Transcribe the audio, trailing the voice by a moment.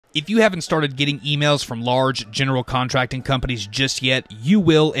If you haven't started getting emails from large general contracting companies just yet, you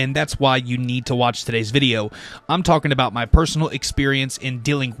will, and that's why you need to watch today's video. I'm talking about my personal experience in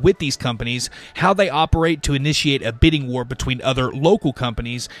dealing with these companies, how they operate to initiate a bidding war between other local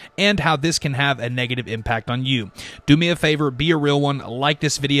companies, and how this can have a negative impact on you. Do me a favor, be a real one, like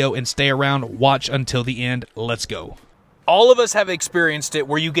this video, and stay around, watch until the end. Let's go. All of us have experienced it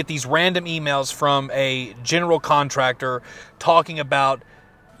where you get these random emails from a general contractor talking about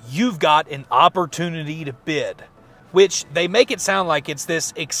you've got an opportunity to bid, which they make it sound like it's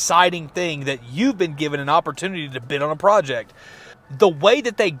this exciting thing that you've been given an opportunity to bid on a project. The way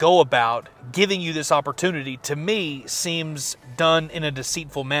that they go about giving you this opportunity, to me, seems done in a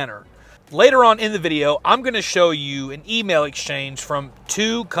deceitful manner. Later on in the video, I'm going to show you an email exchange from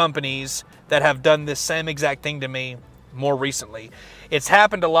two companies that have done this same exact thing to me more recently. It's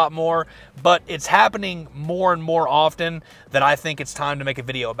happened a lot more, but it's happening more and more often that I think it's time to make a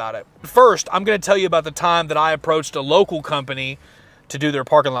video about it. First, I'm going to tell you about the time that I approached a local company to do their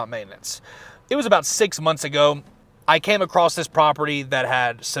parking lot maintenance. It was about 6 months ago. I came across this property that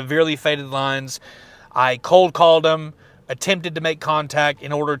had severely faded lines. I cold called them, attempted to make contact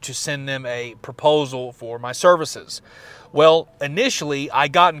in order to send them a proposal for my services. Well, initially, I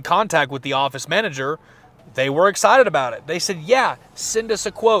got in contact with the office manager. They were excited about it. They said, yeah, send us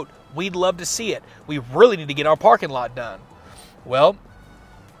a quote. We'd love to see it. We really need to get our parking lot done. Well,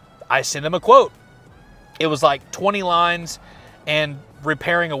 I sent them a quote. It was like 20 lines and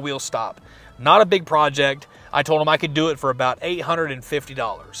repairing a wheel stop. Not a big project. I told them I could do it for about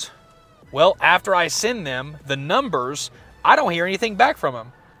 $850. Well, after I send them the numbers, I don't hear anything back from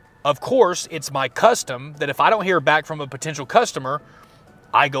them. Of course, it's my custom that if I don't hear back from a potential customer,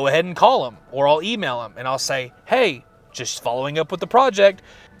 I go ahead and call them, or I'll email them and I'll say, hey, just following up with the project,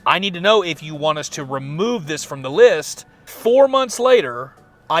 I need to know if you want us to remove this from the list. 4 months later,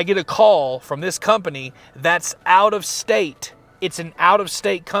 I get a call from this company that's out of state. It's an out of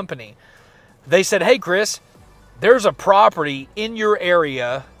state company. They said, hey, Chris, there's a property in your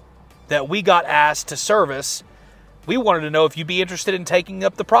area that we got asked to service. We wanted to know if you'd be interested in taking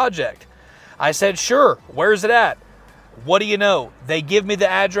up the project. I said, sure, where's it at? What do you know? They give me the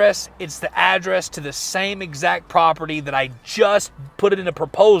address. It's the address to the same exact property that I just put it in a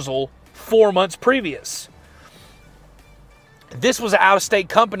proposal 4 months previous. This was an out-of-state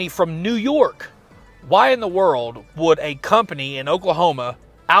company from New York. Why in the world would a company in Oklahoma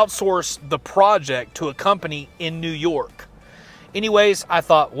outsource the project to a company in New York? Anyways, I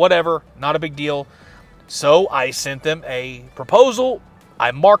thought, whatever, not a big deal. So I sent them a proposal.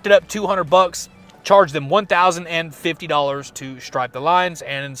 I marked it up $200. Charged them $1,050 to stripe the lines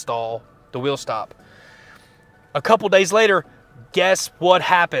and install the wheel stop. A couple days later, guess what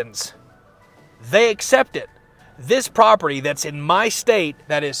happens? They accept it. This property that's in my state,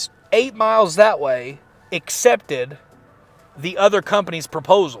 that is 8 miles that way, accepted the other company's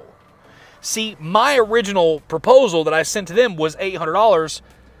proposal. See, my original proposal that I sent to them was $800,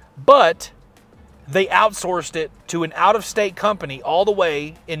 but they outsourced it to an out-of-state company all the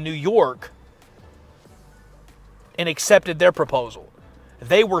way in New York and accepted their proposal.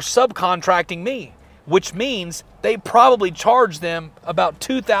 They were subcontracting me, which means they probably charged them about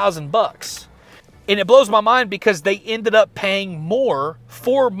 $2,000. And it blows my mind because they ended up paying more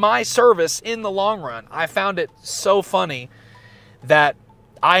for my service in the long run. I found it so funny that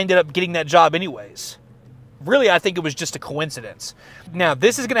I ended up getting that job anyways. Really, I think it was just a coincidence. Now,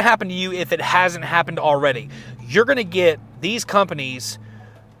 this is going to happen to you if it hasn't happened already. You're going to get these companies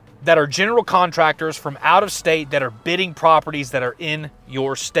that are general contractors from out of state that are bidding properties that are in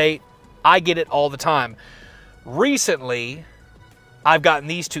your state. I get it all the time. Recently, I've gotten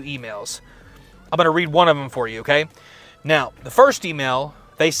these two emails. I'm going to read one of them for you, okay? Now, the first email,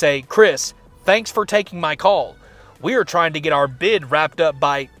 they say, Chris, thanks for taking my call. We are trying to get our bid wrapped up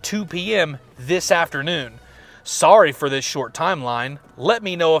by 2 p.m. this afternoon. Sorry for this short timeline. Let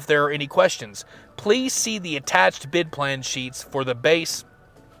me know if there are any questions. Please see the attached bid plan sheets for the base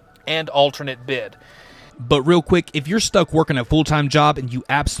and alternate bid. But real quick, if you're stuck working a full-time job and you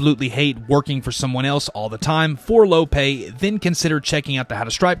absolutely hate working for someone else all the time for low pay, then consider checking out the How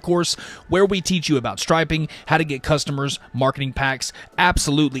to Stripe course, where we teach you about striping, how to get customers, marketing packs,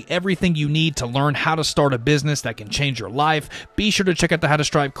 absolutely everything you need to learn how to start a business that can change your life. Be sure to check out the How to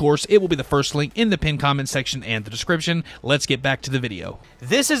Stripe course. It will be the first link in the pinned comment section and the description. Let's get back to the video.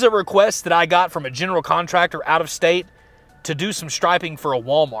 This is a request that I got from a general contractor out of state to do some striping for a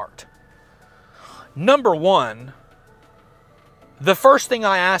Walmart. Number one, the first thing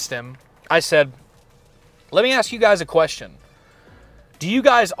I asked him, I said, let me ask you guys a question. Do you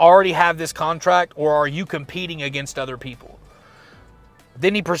guys already have this contract, or are you competing against other people?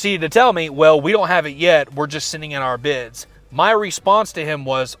 Then he proceeded to tell me, well, we don't have it yet. We're just sending in our bids. My response to him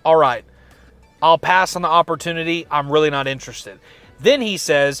was, all right, I'll pass on the opportunity. I'm really not interested. Then he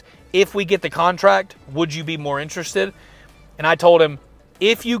says, if we get the contract, would you be more interested? And I told him,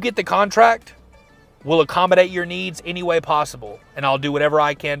 if you get the contract, we'll accommodate your needs any way possible, and I'll do whatever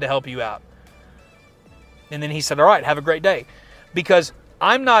I can to help you out. And then he said, all right, have a great day. Because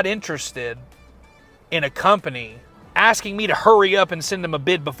I'm not interested in a company asking me to hurry up and send them a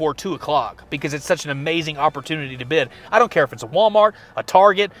bid before 2 o'clock because it's such an amazing opportunity to bid. I don't care if it's a Walmart, a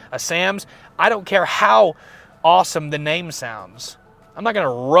Target, a Sam's. I don't care how awesome the name sounds. I'm not going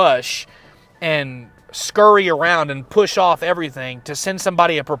to rush and scurry around and push off everything to send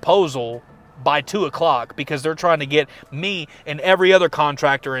somebody a proposal by 2 o'clock because they're trying to get me and every other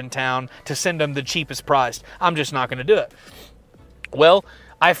contractor in town to send them the cheapest price. I'm just not going to do it. Well,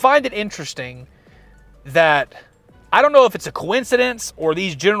 I find it interesting that I don't know if it's a coincidence or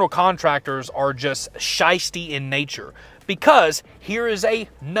these general contractors are just shysty in nature, because here is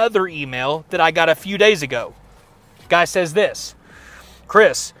another email that I got a few days ago. Guy says this: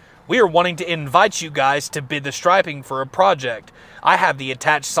 Chris, we are wanting to invite you guys to bid the striping for a project. I have the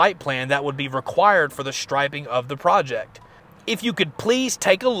attached site plan that would be required for the striping of the project. If you could please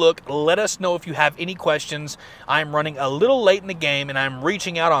take a look, let us know if you have any questions. I'm running a little late in the game and I'm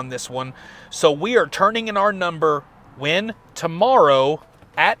reaching out on this one. So we are turning in our number when? Tomorrow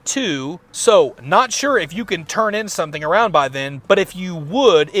at 2. So not sure if you can turn in something around by then, but if you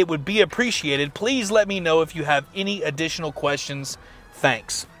would, it would be appreciated. Please let me know if you have any additional questions.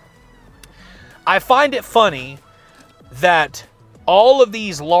 Thanks. I find it funny that all of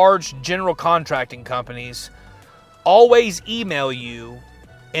these large general contracting companies always email you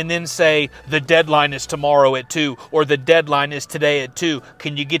and then say, the deadline is tomorrow at 2, or the deadline is today at 2.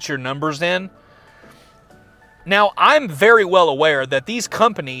 Can you get your numbers in? Now, I'm very well aware that these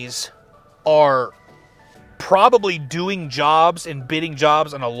companies are probably doing jobs and bidding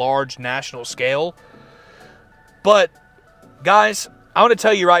jobs on a large national scale. But, guys, I want to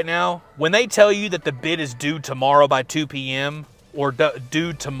tell you right now, when they tell you that the bid is due tomorrow by 2 p.m., or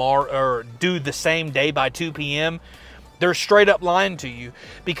due tomorrow, or due the same day by 2 p.m., they're straight up lying to you,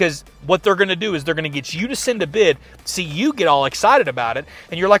 because what they're going to do is they're going to get you to send a bid, see you get all excited about it,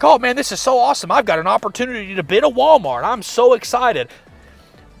 and you're like, oh man, this is so awesome. I've got an opportunity to bid a Walmart. I'm so excited.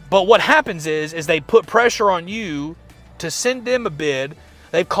 But what happens is they put pressure on you to send them a bid.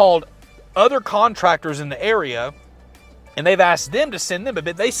 They've called other contractors in the area, and they've asked them to send them a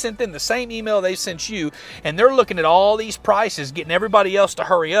bid. They sent them the same email they sent you, and they're looking at all these prices, getting everybody else to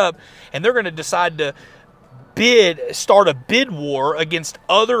hurry up, and they're going to decide to start a bid war against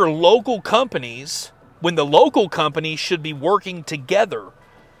other local companies when the local companies should be working together.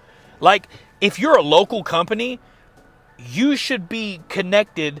 Like, if you're a local company, you should be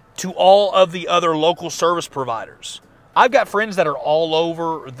connected to all of the other local service providers. I've got friends that are all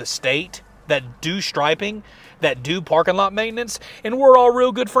over the state that do striping, that do parking lot maintenance, and we're all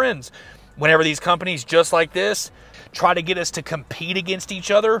real good friends. Whenever these companies just like this try to get us to compete against each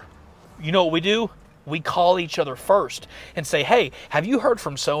other, you know what we do? We call each other first and say, hey, have you heard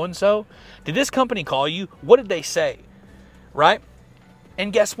from so-and-so? Did this company call you? What did they say? Right?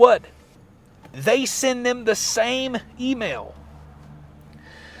 And guess what? They send them the same email.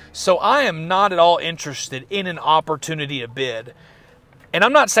 So I am not at all interested in an opportunity to bid. And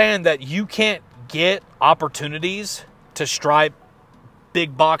I'm not saying that you can't get opportunities to stripe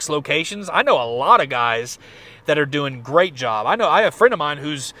big box locations. I know a lot of guys that are doing great job. I have a friend of mine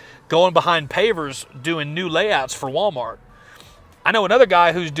who's going behind pavers doing new layouts for Walmart. I know another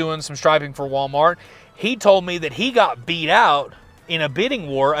guy who's doing some striping for Walmart. He told me that he got beat out in a bidding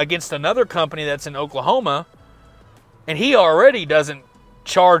war against another company that's in Oklahoma, and he already doesn't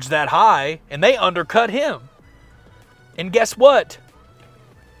charge that high, and they undercut him. And guess what?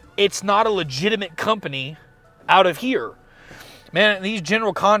 It's not a legitimate company out of here. Man, these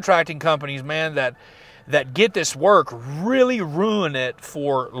general contracting companies, man, that get this work really ruin it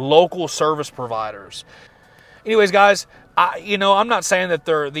for local service providers. Anyways, guys, I'm not saying that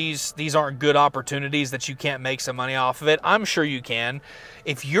these aren't good opportunities, that you can't make some money off of it. I'm sure you can.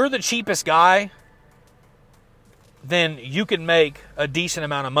 If you're the cheapest guy, then you can make a decent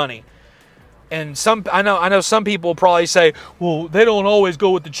amount of money. And I know some people probably say, well, they don't always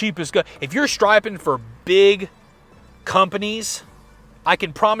go with the cheapest guy. If you're striping for big companies, I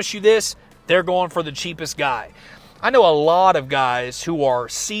can promise you this, they're going for the cheapest guy. I know a lot of guys who are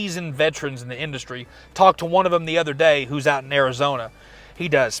seasoned veterans in the industry. Talked to one of them the other day who's out in Arizona. He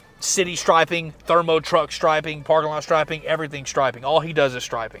does city striping, thermo truck striping, parking lot striping, everything striping. All he does is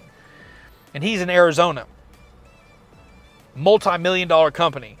striping. And he's in Arizona. multi-million-dollar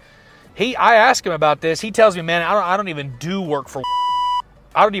company. I asked him about this. He tells me, man, I don't even do work for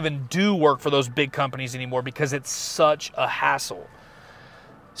those big companies anymore because it's such a hassle.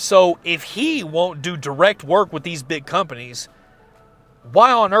 So if he won't do direct work with these big companies,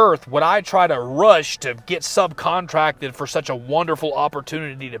 why on earth would I try to rush to get subcontracted for such a wonderful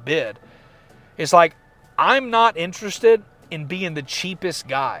opportunity to bid? It's like, I'm not interested in being the cheapest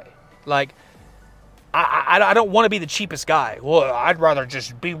guy. Like, I don't want to be the cheapest guy. Well, I'd rather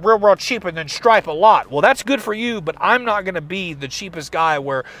just be real cheap and then stripe a lot. Well, that's good for you, but I'm not going to be the cheapest guy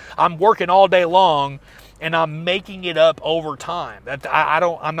where I'm working all day long and I'm making it up over time.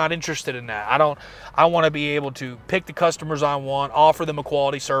 I'm not interested in that. I want to be able to pick the customers I want, offer them a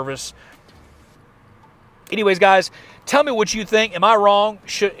quality service. Anyways, guys, tell me what you think. Am I wrong?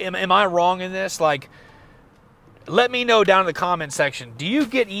 Am I wrong in this? Like, let me know down in the comment section. Do you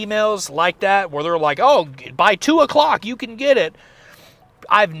get emails like that where they're like, oh, by 2 o'clock you can get it?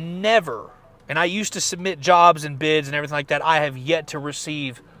 I've never, and I used to submit jobs and bids and everything like that. I have yet to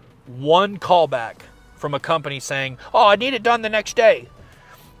receive one callback from a company saying, oh, I need it done the next day.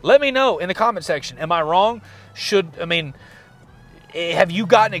 Let me know in the comment section. Am I wrong? Have you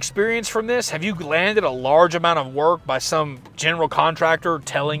gotten experience from this? Have you landed a large amount of work by some general contractor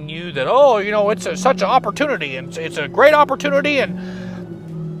telling you that, oh, you know, it's such an opportunity and it's a great opportunity,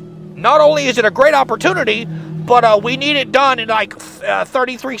 and not only is it a great opportunity, but we need it done in like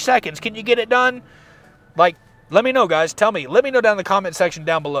 33 seconds. Can you get it done? Like, let me know, guys. Tell me. Let me know down in the comment section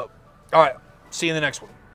down below. All right. See you in the next one.